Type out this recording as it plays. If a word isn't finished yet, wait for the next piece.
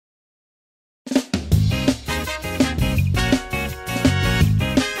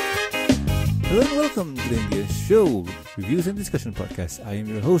Welcome to the MBS Show, Reviews and Discussion Podcast. I am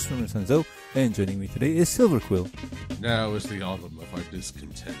your host, Sanzo, and joining me today is Silver Quill. Now is the autumn of our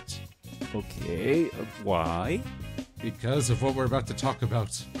discontent. Okay, why? Because of what we're about to talk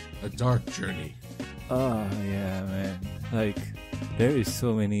about, a dark journey. Yeah, man. Like, there is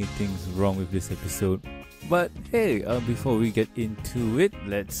so many things wrong with this episode. But hey, before we get into it,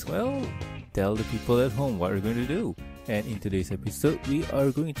 let's, tell the people at home what we're going to do. And in today's episode, we are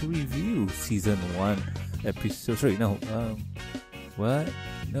going to review Season 1 episode... Sorry, no, what?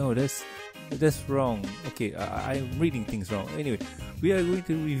 No, that's wrong. Okay, I'm reading things wrong. Anyway, we are going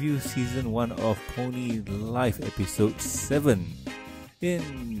to review Season 1 of Pony Life Episode 7.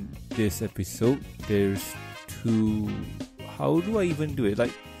 In this episode, there's two... How do I even do it?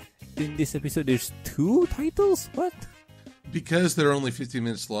 Like, in this episode, there's two titles? What? Because they're only 15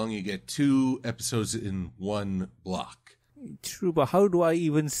 minutes long, you get 2 episodes in one block. True, but how do I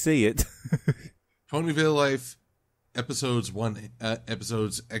even say it? Ponyville Life episodes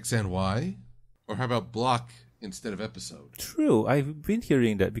X and Y? Or how about block instead of episode? True, I've been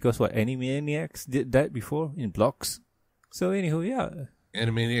hearing that because Animaniacs did that before in blocks. So anyhow, yeah.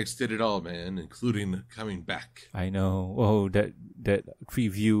 Animaniacs did it all, man, including coming back. I know. Oh, that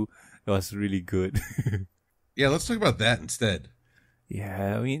preview was really good. Yeah, let's talk about that instead.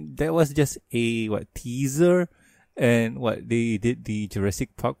 Yeah, I mean, that was just a, teaser, and they did the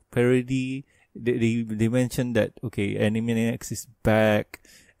Jurassic Park parody. They mentioned that, okay, Animaniacs is back,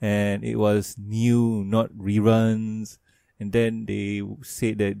 and it was new, not reruns. And then they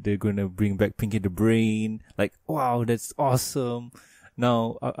say that they're gonna bring back Pinky the Brain. Like, wow, that's awesome.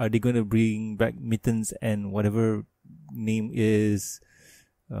 Now, are they gonna bring back Mittens and whatever name is...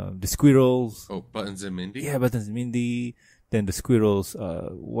 the squirrels. Oh, Buttons and Mindy? Yeah, Buttons and Mindy. Then the squirrels.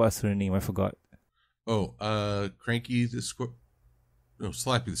 What's her name? I forgot. Oh, Cranky the squirrel. No,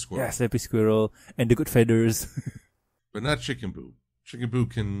 Slappy the squirrel. Yeah, Slappy Squirrel. And the Good Feathers. But not Chicken Boo. Chicken Boo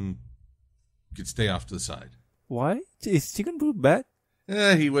can stay off to the side. Why? Is Chicken Boo bad?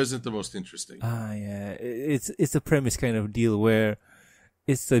 He wasn't the most interesting. Yeah. It's a premise kind of deal where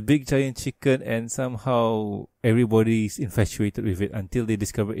it's a big giant chicken and somehow everybody's infatuated with it until they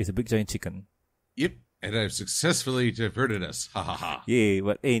discover it's a big giant chicken. Yep, and I've successfully diverted us. Ha ha ha. Yeah,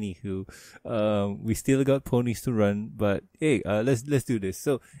 but anywho, we still got ponies to run, but hey, let's do this.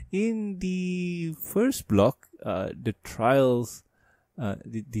 So in the first block, the Trails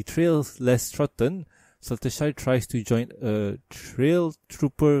Less Trotten, Fluttershy tries to join a Trail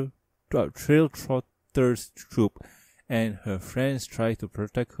Trotters troop, and her friends try to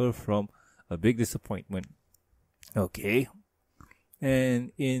protect her from a big disappointment. Okay.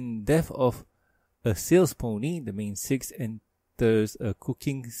 And in Death of a Sales Pony, the main 6 enters a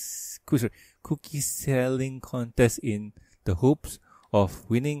cookie selling contest in the hopes of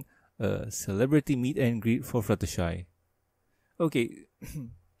winning a celebrity meet and greet for Fluttershy. Okay.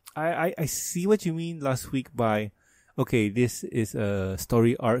 I see what you mean last week by, okay, this is a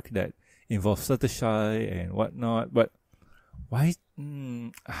story arc that involves Fluttershy and whatnot, but why?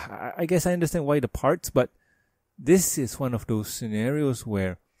 I guess I understand why the parts, but this is one of those scenarios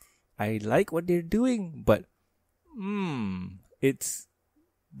where I like what they're doing, but it's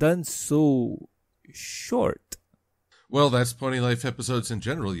done so short. Well, that's Pony Life episodes in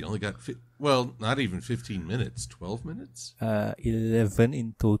general. You only got, not even 15 minutes, 12 minutes? 11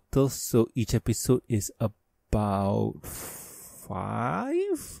 in total, so each episode is about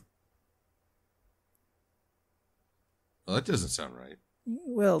 5? Well, that doesn't sound right.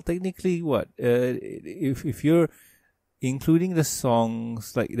 Well, technically, what? If you're including the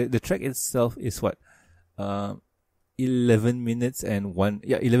songs, like the track itself is 11 minutes and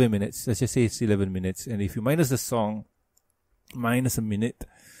 11 minutes. Let's just say it's 11 minutes. And if you minus the song, minus a minute,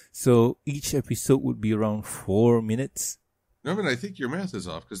 so each episode would be around 4 minutes. Norman, I think your math is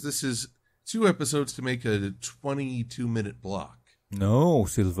off because this is 2 episodes to make a 22-minute block. No,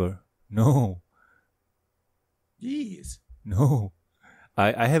 Silver. No. Yes. No.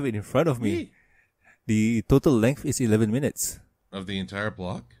 I have it in front of me. Yeah. The total length is 11 minutes. Of the entire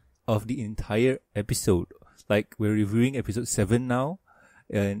block? Of the entire episode. Like, we're reviewing episode 7 now,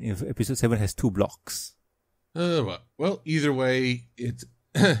 and if episode 7 has 2 blocks. Well, either way, it's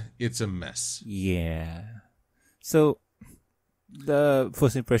a mess. Yeah. So, the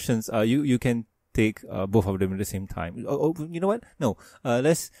first impressions, you can take both of them at the same time. Oh, you know what? No.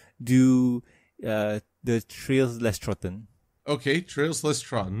 Let's do the Trails Less Trotten. Okay, Trails Less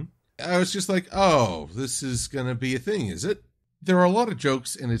Trotten. I was just like, oh, this is going to be a thing, is it? There are a lot of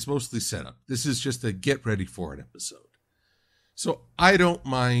jokes, and it's mostly setup. This is just a get ready for it episode. So I don't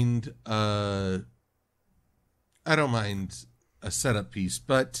mind a setup piece,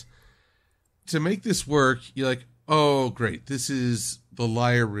 but to make this work, you're like, oh, great, this is the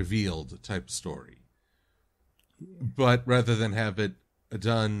liar revealed type of story. But rather than have it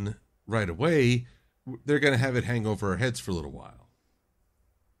done right away, they're going to have it hang over our heads for a little while.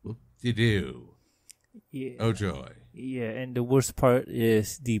 Whoop-de-doo. Yeah. Oh, joy. Yeah, and the worst part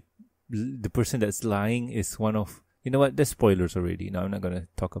is the person that's lying is one of... You know what? There's spoilers already. No, I'm not going to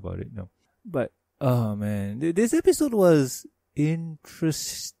talk about it. No. But, oh man, this episode was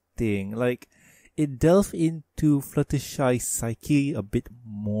interesting. Like, it delved into Fluttershy's psyche a bit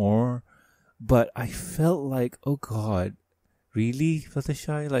more. But I felt like, oh god, really,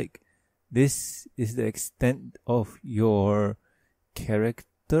 Fluttershy? Like, this is the extent of your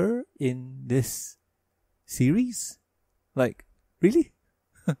character in this series? Like, really?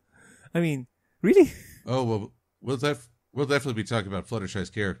 I mean, really? Oh, well, we'll definitely be talking about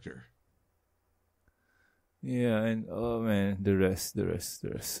Fluttershy's character. Yeah, and oh man, the rest.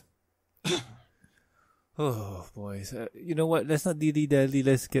 Oh, boys. You know what? Let's not dilly-dally.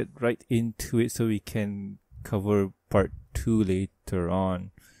 Let's get right into it so we can cover part 2 later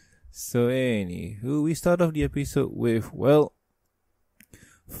on. So, anywho, we start off the episode with, well,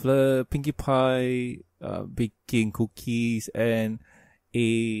 Pinkie Pie baking cookies, and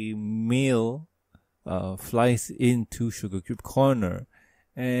a male flies into Sugar Cube Corner.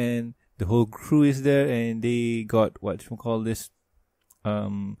 And the whole crew is there, and they got, whatchamacallit,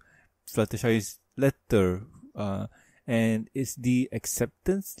 Fluttershy's letter, and it's the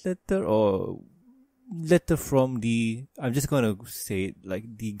acceptance letter or letter from the, I'm just gonna say it,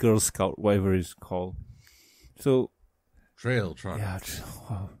 like the Girl Scout, whatever it's called. So, Trail Trotters. Yeah,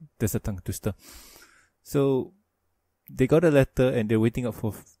 wow, that's a tongue twister. So, they got a letter and they're waiting up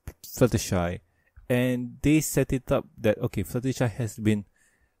for Fluttershy, and they set it up that, okay, Fluttershy has been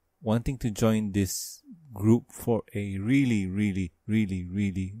wanting to join this group for a really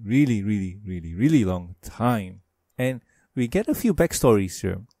long time. And we get a few backstories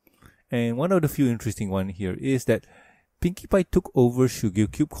here. And one of the few interesting one here is that Pinkie Pie took over Sugar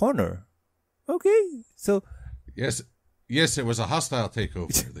Cube Corner. Okay, so... Yes, it was a hostile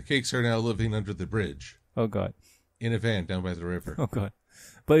takeover. The cakes are now living under the bridge. Oh god. In a van down by the river. Oh god.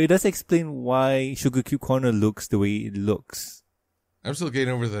 But it does explain why Sugar Cube Corner looks the way it looks. I'm still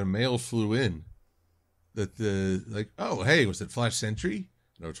getting over that a mail flew in. Oh, hey, was it Flash Sentry?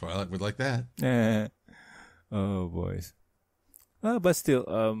 No Twilight would like that. Oh, boys. But still,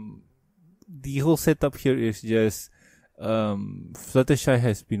 the whole setup here is just, Fluttershy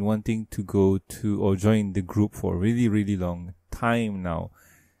has been wanting to go to or join the group for a really long time now.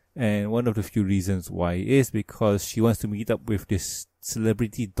 And one of the few reasons why is because she wants to meet up with this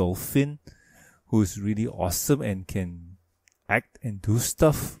celebrity dolphin who's really awesome and can act and do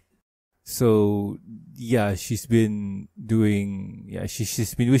stuff. So, yeah, she's been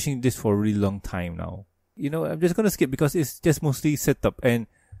wishing this for a really long time now. You know, I'm just gonna skip because it's just mostly set up, and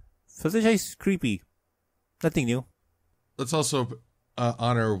Fluttershy is creepy. Nothing new. Let's also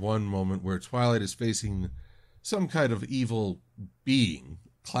honor one moment where Twilight is facing some kind of evil being,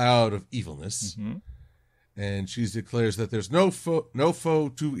 cloud of evilness, and she declares that there's no foe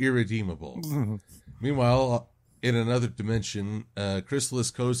too irredeemable. Meanwhile, in another dimension,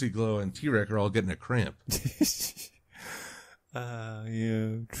 Chrysalis, Cozy Glow, and T-Rex are all getting a cramp.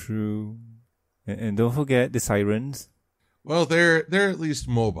 Yeah, true. And don't forget the sirens. Well, they're at least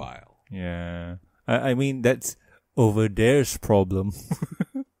mobile. Yeah. I mean, that's over there's problem.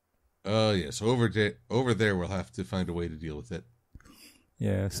 Oh, yes. Over there, we'll have to find a way to deal with it.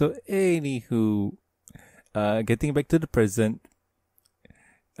 Yeah. So, anywho, getting back to the present,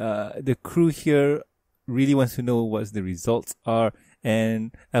 the crew here really wants to know what the results are,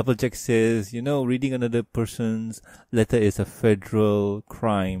 and Applejack says, reading another person's letter is a federal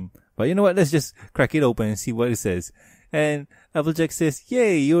crime. But you know what? Let's just crack it open and see what it says. And Applejack says,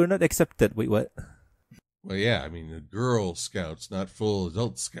 "Yay, you're not accepted." Wait, what? Well, yeah, I mean, the Girl Scouts, not full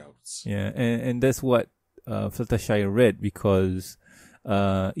adult scouts. Yeah, and that's what Fluttershy read, because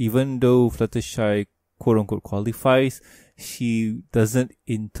even though Fluttershy quote-unquote qualifies, she doesn't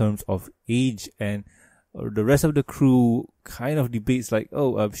in terms of age, and the rest of the crew kind of debates like,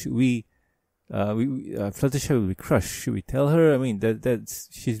 should we Fluttershy will be crushed. Should we tell her? I mean, that's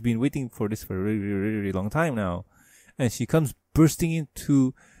she's been waiting for this for a really long time now. And she comes bursting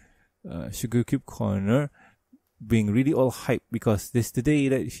into Sugar Cube Corner, being really all hyped because this is the day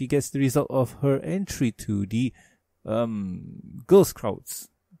that she gets the result of her entry to the Girl Scouts.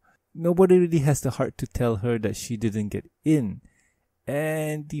 Nobody really has the heart to tell her that she didn't get in.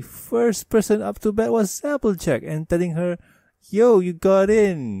 And the first person up to bat was Applejack, and telling her, "Yo, you got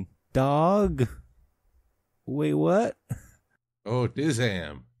in, dog." Wait, what? Oh,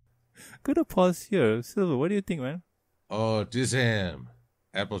 Dizam. Gonna pause here. Silver, what do you think, man? Oh, Dizam.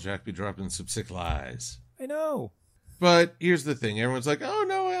 Applejack be dropping some sick lies. I know. But here's the thing. Everyone's like, oh,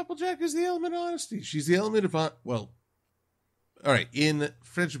 no, Applejack is the element of honesty. She's the element of... Well, all right. In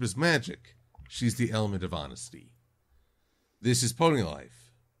Friendship is Magic, she's the element of honesty. This is Pony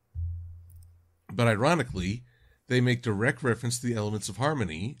Life. But ironically, they make direct reference to the elements of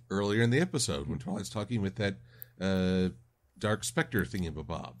harmony earlier in the episode when Twilight's talking with that Dark Spectre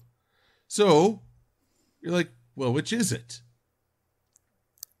thingamabob. So, you're like, well, which is it?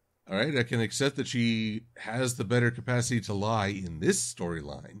 All right, I can accept that she has the better capacity to lie in this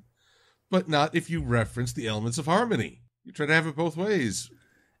storyline, but not if you reference the elements of harmony. You try to have it both ways.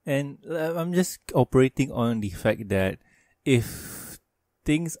 And I'm just operating on the fact that if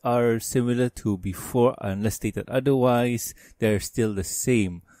things are similar to before, unless stated otherwise, they're still the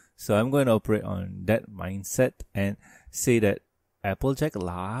same. So I'm going to operate on that mindset and say that Applejack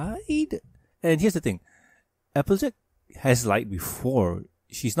lied. And here's the thing. Applejack has lied before.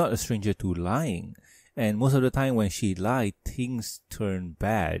 She's not a stranger to lying. And most of the time when she lied, things turn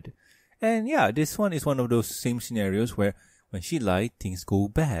bad. And yeah, this one is one of those same scenarios where when she lied, things go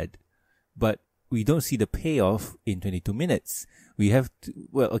bad. But we don't see the payoff in 22 minutes. We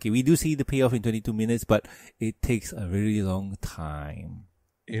do see the payoff in 22 minutes, but it takes a very long time.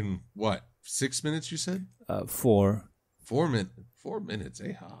 In what? 6 minutes, you said? 4. 4 minutes. 4 minutes,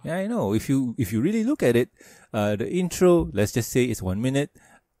 Yeah, I know. If you really look at it, the intro, let's just say it's 1 minute.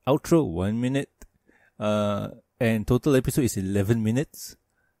 Outro, 1 minute. And total episode is 11 minutes.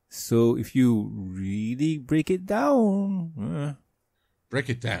 So if you really break it down. Break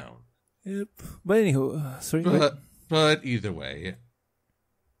it down. Yep. But anyhow, sorry. But either way.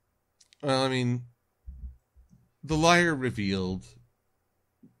 Well, I mean, the liar revealed.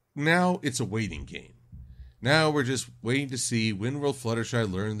 Now it's a waiting game. Now we're just waiting to see when will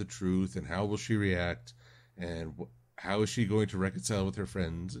Fluttershy learn the truth and how will she react and how is she going to reconcile with her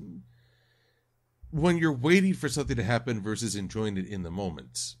friends. And when you're waiting for something to happen versus enjoying it in the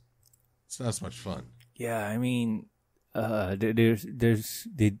moment, it's not as much fun. Yeah, I mean, they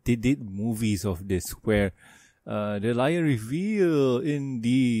did movies of this where the liar reveal in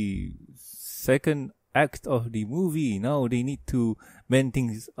the second act of the movie. Now they need to mend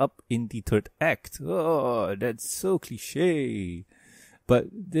things up in the third act. Oh, that's so cliche. But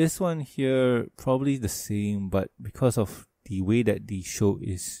this one here, probably the same, but because of the way that the show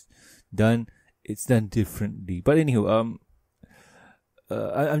is done, it's done differently. But anywho,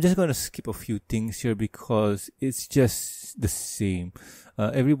 I'm just going to skip a few things here because it's just the same.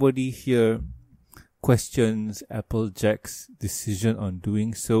 Everybody here questions Applejack's decision on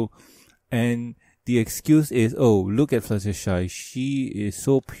doing so, and the excuse is, oh, look at Fluttershy. She is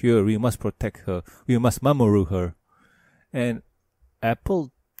so pure. We must protect her. We must Mamoru her. And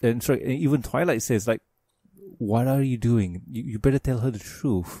even Twilight says, like, what are you doing? You better tell her the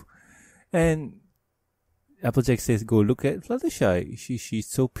truth. And Applejack says, go look at Fluttershy. She's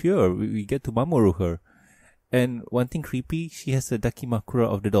so pure. We get to Mamoru her. And one thing creepy, she has the Dakimakura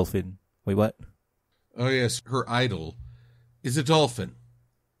of the dolphin. Wait, what? Oh, yes. Her idol is a dolphin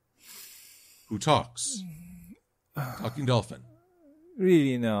who talks. Talking dolphin.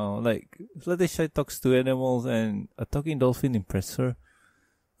 Really now? Like, Fluttershy talks to animals and a talking dolphin impress her?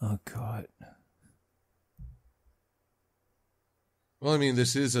 Oh, God. Well, I mean,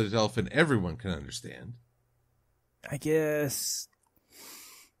 this is a dolphin everyone can understand. I guess.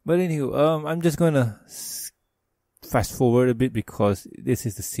 But anywho, I'm just gonna fast forward a bit because this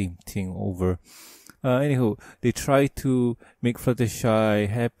is the same thing over. Anywho, they try to make Fluttershy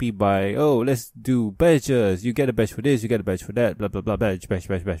happy by, oh, let's do badges. You get a badge for this, you get a badge for that, blah, blah, blah, badge.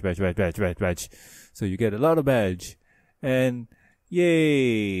 So you get a lot of badge. And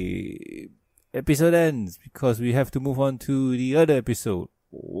yay! Episode ends because we have to move on to the other episode.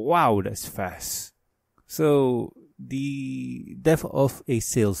 Wow, that's fast. So, the death of a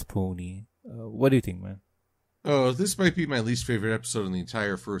sales pony. What do you think, man? Oh, this might be my least favorite episode in the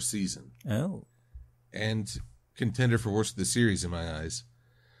entire first season. Oh. And contender for worst of the series in my eyes.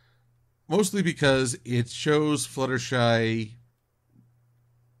 Mostly because it shows Fluttershy...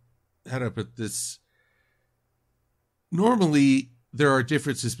 How do I put this? Normally, there are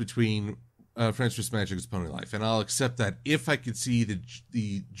differences between Friendship Magic and Pony Life, and I'll accept that if I could see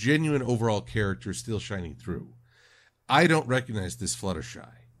the genuine overall character still shining through. I don't recognize this Fluttershy.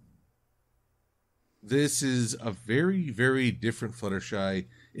 This is a very, very different Fluttershy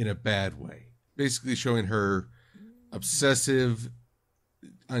in a bad way. Basically showing her obsessive,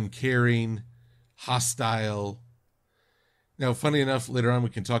 uncaring, hostile. Now, funny enough, later on we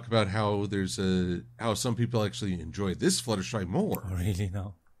can talk about how how some people actually enjoy this Fluttershy more. Oh, really?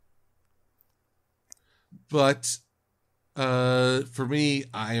 No. But for me,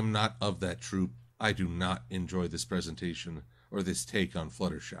 I am not of that troop. I do not enjoy this presentation or this take on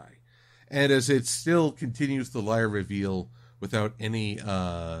Fluttershy. And as it still continues the liar reveal without any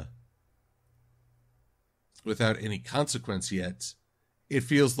consequence yet, it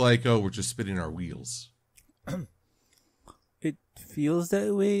feels like, oh, we're just spinning our wheels. It feels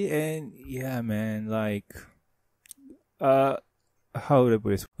that way, and yeah, man, like, how would I put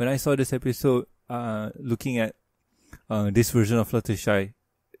this? When I saw this episode, looking at this version of Fluttershy,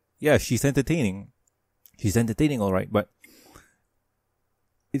 yeah, she's entertaining. She's entertaining, all right, but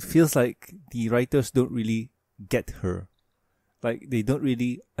it feels like the writers don't really get her. Like, they don't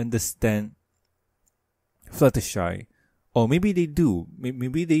really understand Fluttershy. Or maybe they do.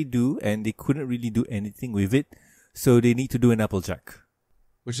 Maybe they do, and they couldn't really do anything with it, so they need to do an Applejack.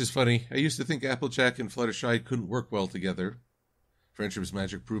 Which is funny. I used to think Applejack and Fluttershy couldn't work well together. Friendship's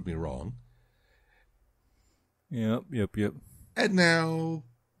Magic proved me wrong. Yep. And now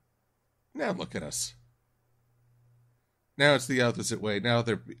look at us. Now it's the opposite way. Now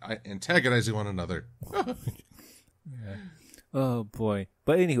they're antagonizing one another. Yeah. Oh boy.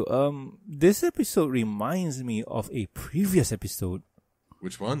 But anywho, this episode reminds me of a previous episode.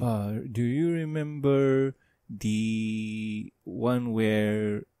 Which one? Do you remember the one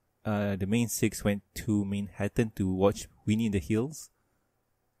where the main six went to Manhattan to watch Winnie in the Hills?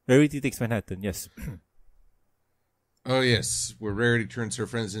 Rarity Takes Manhattan, yes. Oh yes, where Rarity turns her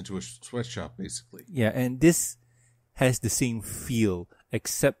friends into a sweatshop, basically. Yeah, and this has the same feel,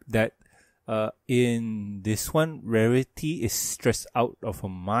 except that in this one, Rarity is stressed out of her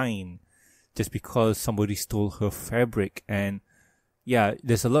mind just because somebody stole her fabric, and yeah,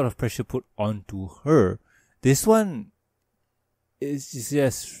 there's a lot of pressure put onto her. This one is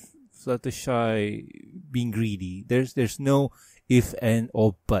just Fluttershy being greedy. There's no if and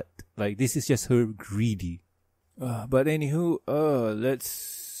or but. Like, this is just her greedy. But anywho,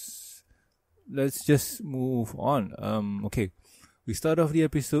 let's just move on. Okay. We start off the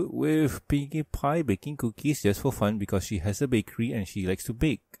episode with Pinkie Pie baking cookies just for fun because she has a bakery and she likes to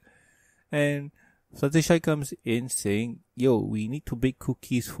bake. And Fluttershy comes in saying, yo, we need to bake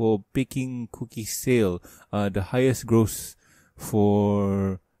cookies for baking cookie sale. The highest gross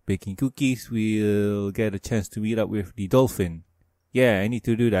for baking cookies, we'll get a chance to meet up with the dolphin. Yeah, I need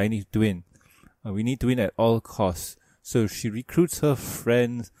to do that. I need to win. We need to win at all costs. So she recruits her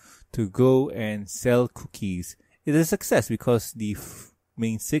friends to go and sell cookies. It is a success because the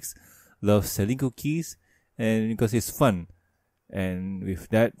main six love selling cookies and because it's fun. And with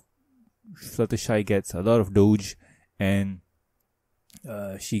that, Fluttershy gets a lot of doge and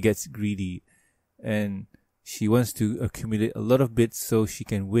she gets greedy and she wants to accumulate a lot of bits so she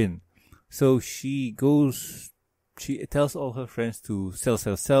can win. So she tells all her friends to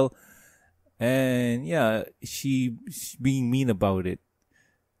sell, and yeah, she's being mean about it.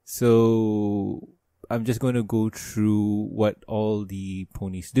 So I'm just going to go through what all the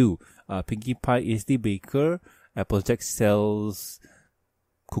ponies do. Pinkie Pie is the baker. Applejack sells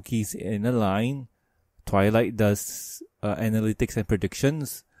cookies in a line. Twilight does analytics and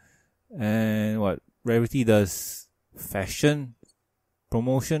predictions. And Rarity does fashion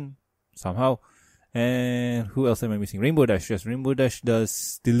promotion somehow. And who else am I missing? Rainbow Dash. Yes, Rainbow Dash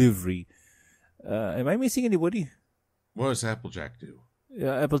does delivery. Am I missing anybody? What does Applejack do?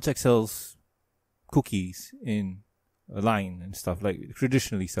 Applejack sells cookies in a line and stuff like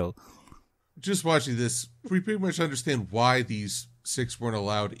traditionally sell. Just watching this, we pretty much understand why these six weren't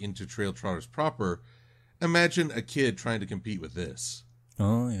allowed into Trail Trotters proper. Imagine a kid trying to compete with this.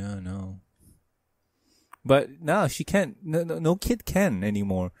 Oh yeah, no. But now she can't. No kid can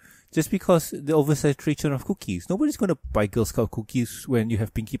anymore. Just because the oversaturation of cookies. Nobody's going to buy Girl Scout cookies when you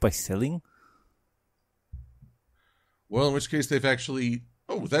have Pinkie Pie selling. Well, in which case they've actually...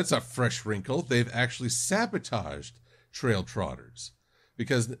 Oh, that's a fresh wrinkle. They've actually sabotaged Trail Trotters.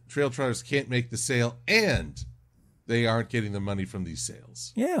 Because Trail Trotters can't make the sale and they aren't getting the money from these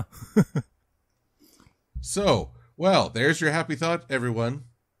sales. Yeah. So, well, there's your happy thought, everyone.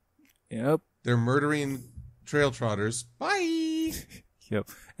 Yep. They're murdering Trail Trotters. Bye! Yep.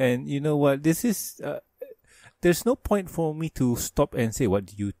 And you know what? This is... there's no point for me to stop and say, what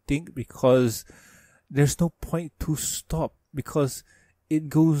do you think? Because there's no point to stop. Because it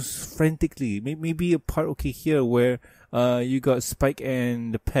goes frantically. Maybe a part, okay, here where you got Spike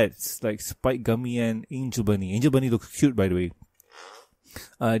and the pets, like Spike, Gummy, and Angel Bunny. Angel Bunny looks cute, by the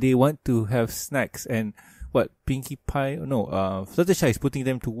way. They want to have snacks. And Pinkie Pie... No, Fluttershy is putting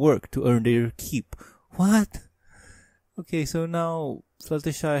them to work to earn their keep. What? Okay, so now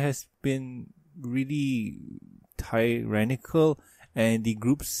Fluttershy has been really tyrannical, and the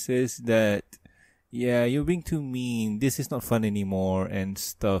group says that, yeah, you're being too mean. This is not fun anymore and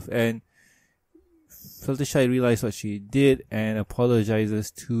stuff. And Fluttershy realized what she did and apologizes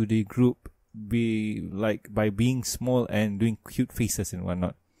to the group by being small and doing cute faces and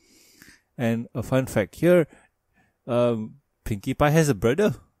whatnot. And a fun fact here, Pinkie Pie has a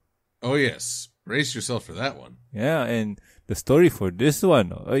brother. Oh yes, brace yourself for that one. Yeah, and the story for this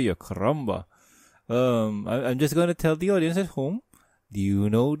one, ay caramba. I'm just gonna tell the audience at home. Do you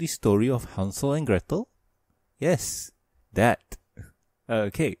know the story of Hansel and Gretel? Yes, that.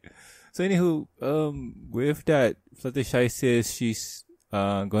 Okay. So anywho, with that, Fluttershy says she's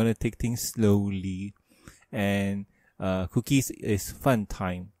gonna take things slowly, and cookies is fun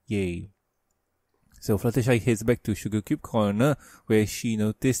time. Yay! So Fluttershy heads back to Sugar Cube Corner, where she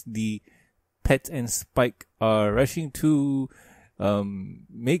noticed the Pet and Spike are rushing to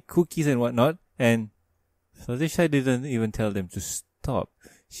make cookies and whatnot, and Fluttershy didn't even tell them to stop.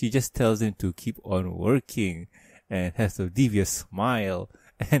 She just tells them to keep on working, and has a devious smile.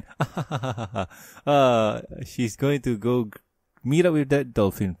 And she's going to go meet up with that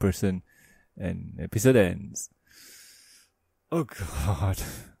dolphin person, and episode ends. Oh God.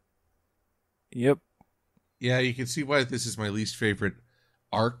 Yep. Yeah, you can see why this is my least favorite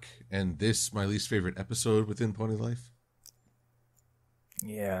arc, and this my least favorite episode within Pony Life.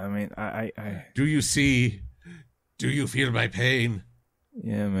 Yeah, I mean, I Do you see? Do you feel my pain?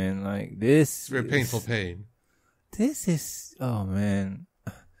 Yeah, man, like this. It's very painful pain. This is, oh man.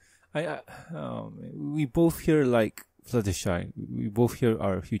 Oh man. We both here like Fluttershy. We both here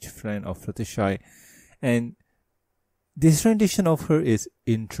are a huge fan of Fluttershy. And this rendition of her is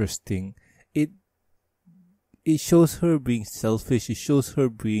interesting. It shows her being selfish. It shows her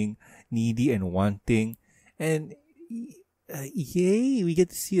being needy and wanting. And yay, we get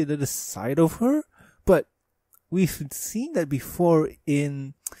to see another side of her. But we've seen that before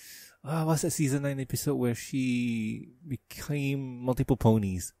in, what's that season 9 episode where she became multiple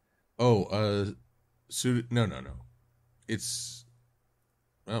ponies? Oh, no. It's,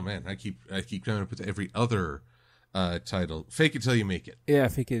 oh man, I keep coming up with every other title. Fake it till you make it. Yeah,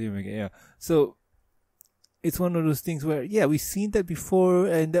 fake it till you make it. Yeah. So it's one of those things where, yeah, we've seen that before,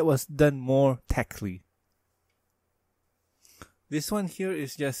 and that was done more tactfully. This one here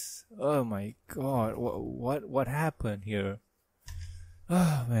is just, oh my God, what happened here?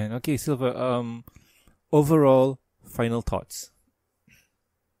 Oh man. Okay, Silver. Overall, final thoughts.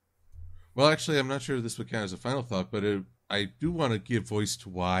 Well, actually, I'm not sure if this would count as a final thought, but I do want to give voice to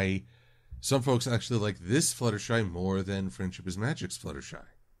why some folks actually like this Fluttershy more than Friendship is Magic's Fluttershy,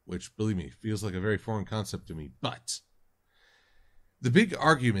 which, believe me, feels like a very foreign concept to me. But the big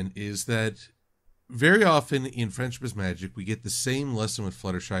argument is that very often in Friendship is Magic, we get the same lesson with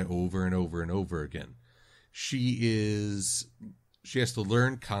Fluttershy over and over and over again. She has to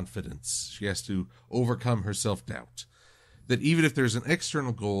learn confidence. She has to overcome her self-doubt. That even if there's an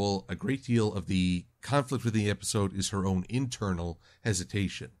external goal, a great deal of the conflict within the episode is her own internal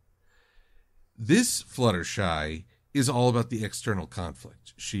hesitation. This Fluttershy is all about the external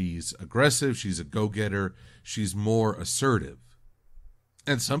conflict. She's aggressive, she's a go-getter, she's more assertive.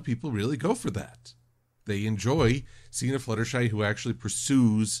 And some people really go for that. They enjoy seeing a Fluttershy who actually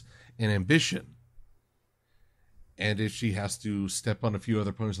pursues an ambition. And if she has to step on a few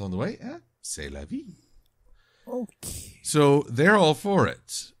other ponies along the way, c'est la vie. Okay. So they're all for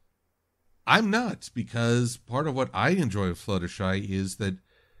it. I'm not, because part of what I enjoy of Fluttershy is that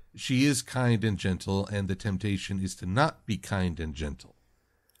she is kind and gentle, and the temptation is to not be kind and gentle.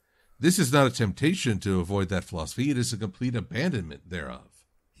 This is not a temptation to avoid that philosophy. It is a complete abandonment thereof.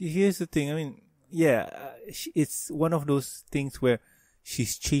 Here's the thing. I mean, yeah, it's one of those things where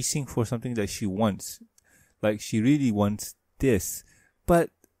she's chasing for something that she wants. Like, she really wants this. But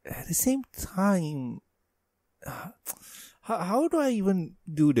at the same time, how do I even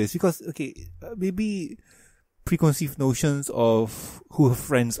do this? Because, okay, maybe preconceived notions of who her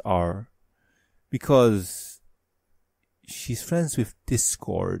friends are. Because she's friends with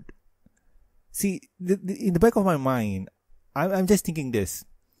Discord. See, in the back of my mind, I'm just thinking this.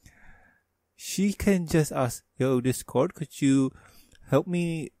 She can just ask, yo, Discord, could you help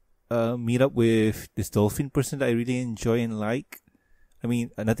me meet up with this dolphin person that I really enjoy and like? I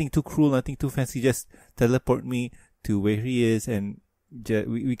mean, nothing too cruel, nothing too fancy. Just teleport me to where he is, and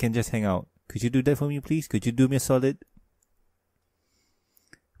we can just hang out. Could you do that for me, please? Could you do me a solid?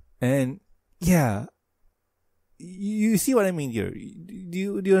 And yeah, you see what I mean here. Do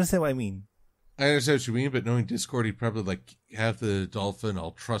you understand what I mean? I understand what you mean, but knowing Discord, he'd probably have the dolphin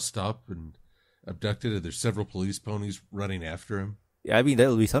all trussed up and abducted, and there's several police ponies running after him. Yeah, I mean,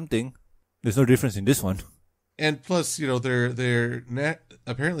 that'll be something. There's no difference in this one. And plus, they're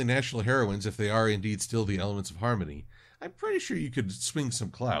apparently national heroines if they are indeed still the elements of harmony. I'm pretty sure you could swing some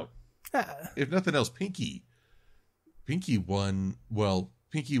clout. If nothing else, Pinky won. Well,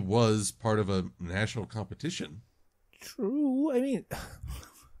 Pinky was part of a national competition. True. I mean,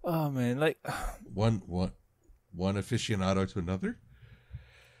 oh man, like one aficionado to another.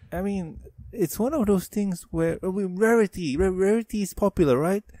 I mean, it's one of those things where rarity is popular,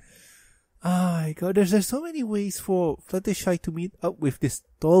 right? Oh my god, there's so many ways for Fluttershy to meet up with this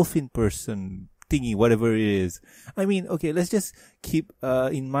dolphin person thingy, whatever it is. I mean, okay, let's just keep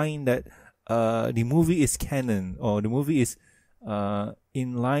in mind that the movie is canon, or the movie is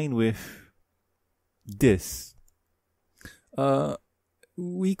in line with this.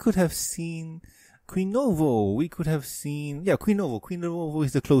 We could have seen Queen Novo. We could have seen Queen Novo. Queen Novo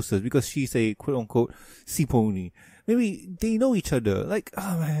is the closest because she's a quote unquote sea pony. Maybe they know each other.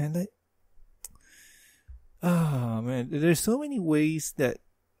 There's so many ways that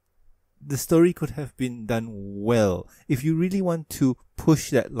the story could have been done well. If you really want to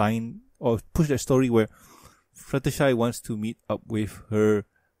push that line or push that story where Fluttershy wants to meet up with her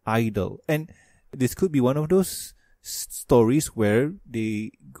idol. And this could be one of those stories where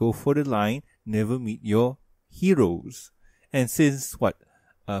they go for the line, never meet your heroes. And since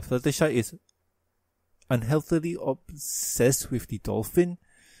Fluttershy is unhealthily obsessed with the dolphin,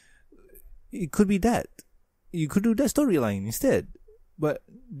 it could be that. You could do that storyline instead. But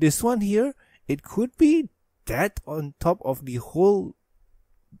this one here, it could be that on top of the whole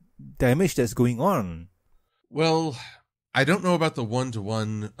damage that's going on. Well, I don't know about the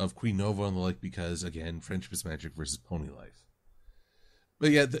one-to-one of Queen Nova and the like because, again, friendship is magic versus pony life.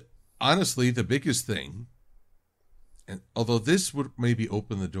 But yeah, honestly, the biggest thing, and although this would maybe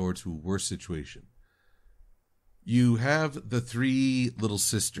open the door to a worse situation, you have the three little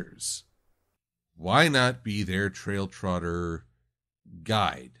sisters. Why not be their Trail Trotter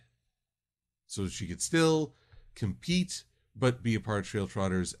guide? So she could still compete, but be a part of Trail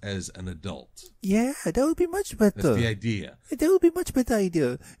Trotters as an adult. Yeah, that would be much better. That's the idea. That would be much better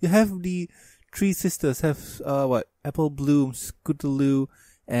idea. You have the three sisters, Apple Bloom, Scootaloo,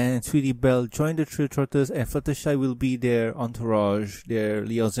 and Sweetie Belle join the Trail Trotters, and Fluttershy will be their entourage, their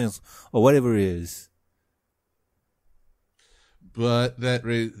liaisons, or whatever it is. But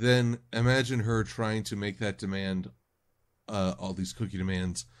then imagine her trying to make that demand, all these cookie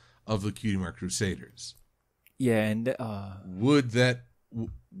demands of the Cutie Mark Crusaders. Yeah, and would that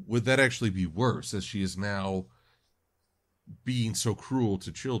actually be worse, as she is now being so cruel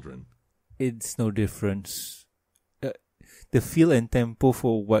to children? It's no difference. The feel and tempo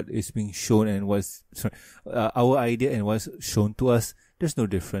for what is being shown and our idea and what's shown to us, there's no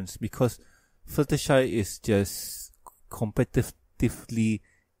difference because Fluttershy is just competitively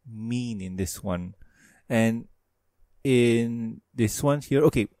mean in this one. And in this one here,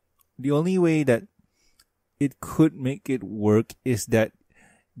 okay, the only way that it could make it work is that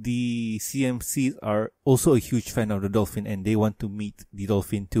the CMCs are also a huge fan of the dolphin and they want to meet the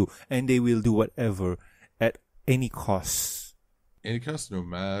dolphin too. And they will do whatever at any cost. Any cost, no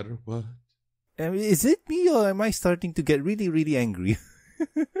matter what. I mean, is it me or am I starting to get really, really angry?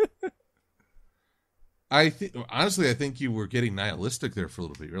 I think you were getting nihilistic there for a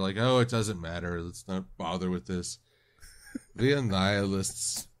little bit. You're like, oh, it doesn't matter. Let's not bother with this. The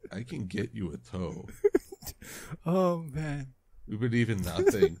nihilists, I can get you a toe. Oh, man. We believe in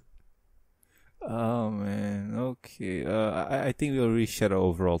nothing. Oh, man. Okay. I think we already shared our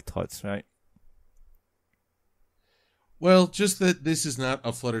overall thoughts, right? Well, just that this is not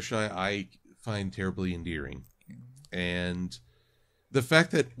a Fluttershy I find terribly endearing. And the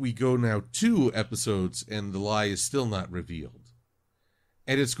fact that we go now 2 episodes and the lie is still not revealed.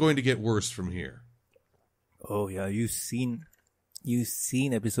 And it's going to get worse from here. Oh, yeah. You've seen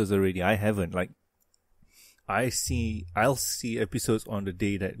episodes already. I haven't. I'll see episodes on the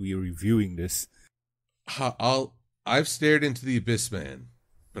day that we're reviewing this. I've stared into the abyss, man,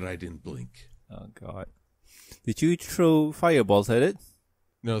 but I didn't blink. Oh God! Did you throw fireballs at it?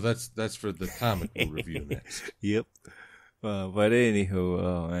 No, that's for the comic we'll review next. Yep. But anywho,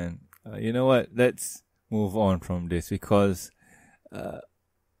 oh man, you know what? Let's move on from this because,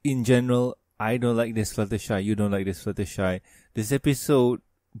 in general, I don't like this Fluttershy. You don't like this Fluttershy. This episode,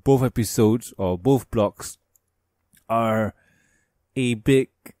 both episodes or both blocks, are a big,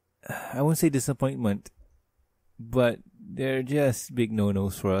 I won't say disappointment, but they're just big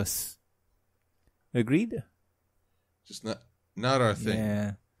no-nos for us. Agreed? Just not our thing.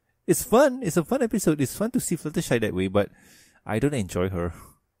 Yeah. It's fun. It's a fun episode. It's fun to see Fluttershy that way, but I don't enjoy her.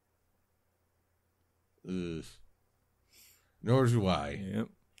 Ugh. Nor do I. Yep.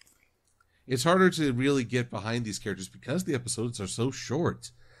 It's harder to really get behind these characters because the episodes are so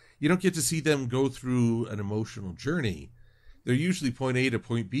short. You don't get to see them go through an emotional journey. They're usually point A to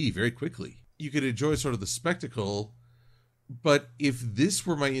point B very quickly. You could enjoy sort of the spectacle, but if this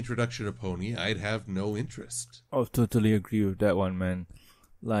were my introduction to Pony, I'd have no interest. I totally agree with that one, man.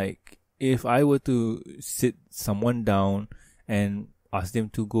 Like, if I were to sit someone down and ask them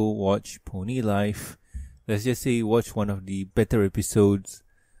to go watch Pony Life, let's just say watch one of the better episodes,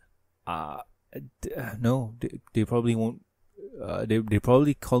 no, they probably won't. They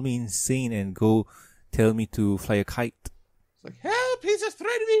probably call me insane and go tell me to fly a kite. It's like, help! He's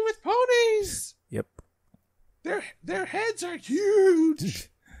threatening me with ponies. Yep. Their heads are huge.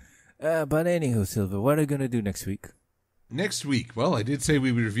 But anywho, Silver, what are you gonna do next week? Next week, well, I did say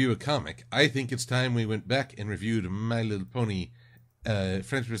we would review a comic. I think it's time we went back and reviewed My Little Pony,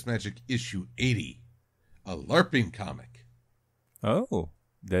 Friendship's Magic issue 80, a LARPing comic. Oh,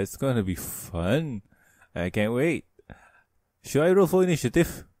 that's gonna be fun. I can't wait. Should I roll for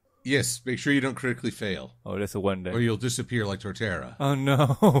initiative? Yes, make sure you don't critically fail. Oh, that's a one day. Or you'll disappear like Torterra. Oh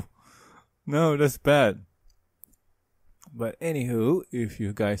no. No, that's bad. But anywho, if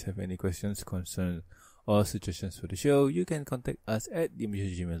you guys have any questions, concerns, or suggestions for the show, you can contact us at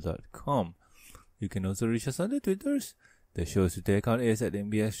thembs@gmail.com. You can also reach us on the Twitters. The show's Twitter account is at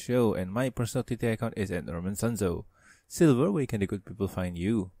MBS Show, and my personal Twitter account is at Norman Sanzo. Silver, where can the good people find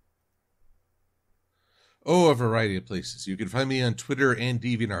you? Oh, a variety of places. You can find me on Twitter and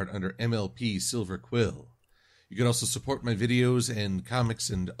DeviantArt under MLP-Silver-Quill. You can also support my videos and comics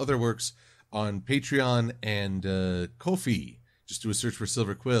and other works on Patreon and Ko-fi. Just do a search for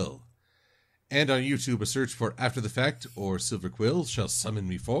Silver Quill. And on YouTube, a search for After the Fact or Silver Quill shall summon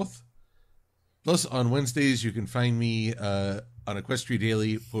me forth. Plus, on Wednesdays, you can find me on Equestria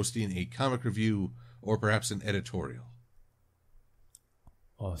Daily posting a comic review or perhaps an editorial.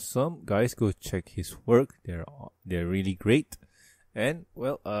 Awesome. Guys, go check his work. They're really great. And,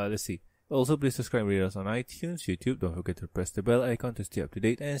 well, let's see. Also, please subscribe and rate us on iTunes, YouTube. Don't forget to press the bell icon to stay up to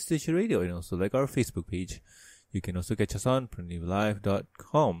date, and Stitcher Radio, and also like our Facebook page. You can also catch us on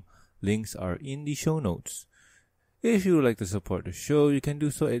PrintLive.com. Links are in the show notes. If you would like to support the show, you can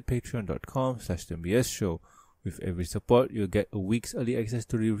do so at patreon.com/MBSShow. With every support, you'll get a week's early access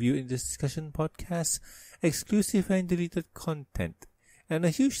to review in this discussion podcast, exclusive and deleted content. And a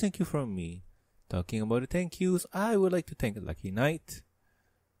huge thank you from me. Talking about the thank yous, I would like to thank Lucky Knight,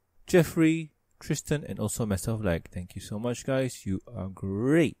 Jeffrey, Tristan, and also myself. Thank you so much, guys. You are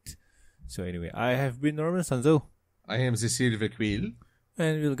great. So anyway, I have been Norman Sanzo. I am Silver Quill.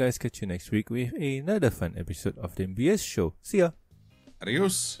 And we'll guys catch you next week with another fun episode of the MBS Show. See ya.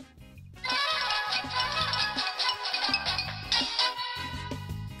 Adios.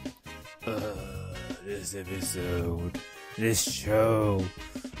 This episode, this show,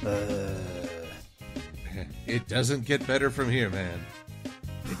 It doesn't get better from here, man.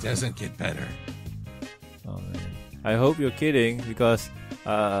 It doesn't get better. Oh man, I hope you're kidding, because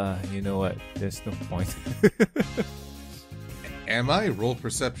you know what? There's no point. Am I? Roll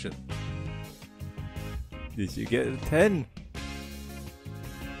perception. Did you get a 10?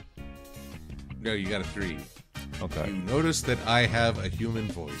 No, you got a 3. Okay. You notice that I have a human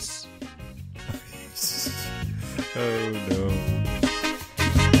voice. Oh no.